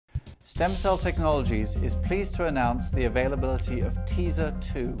Stem Cell Technologies is pleased to announce the availability of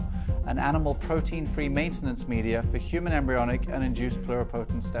TeSR2, an animal protein-free maintenance media for human embryonic and induced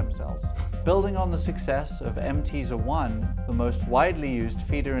pluripotent stem cells. Building on the success of mTeSR1, the most widely used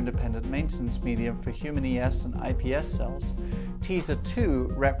feeder-independent maintenance medium for human ES and iPS cells,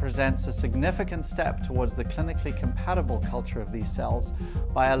 TeSR2 represents a significant step towards the clinically compatible culture of these cells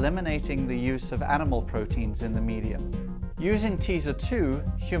by eliminating the use of animal proteins in the medium. Using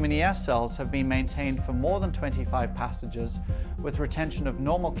TeSR2, human ES cells have been maintained for more than 25 passages with retention of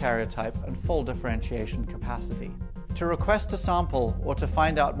normal karyotype and full differentiation capacity. To request a sample or to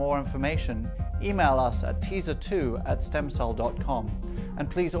find out more information, email us at tesr2@stemcell.com,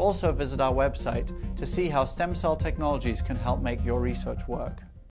 and please also visit our website to see how Stem Cell Technologies can help make your research work.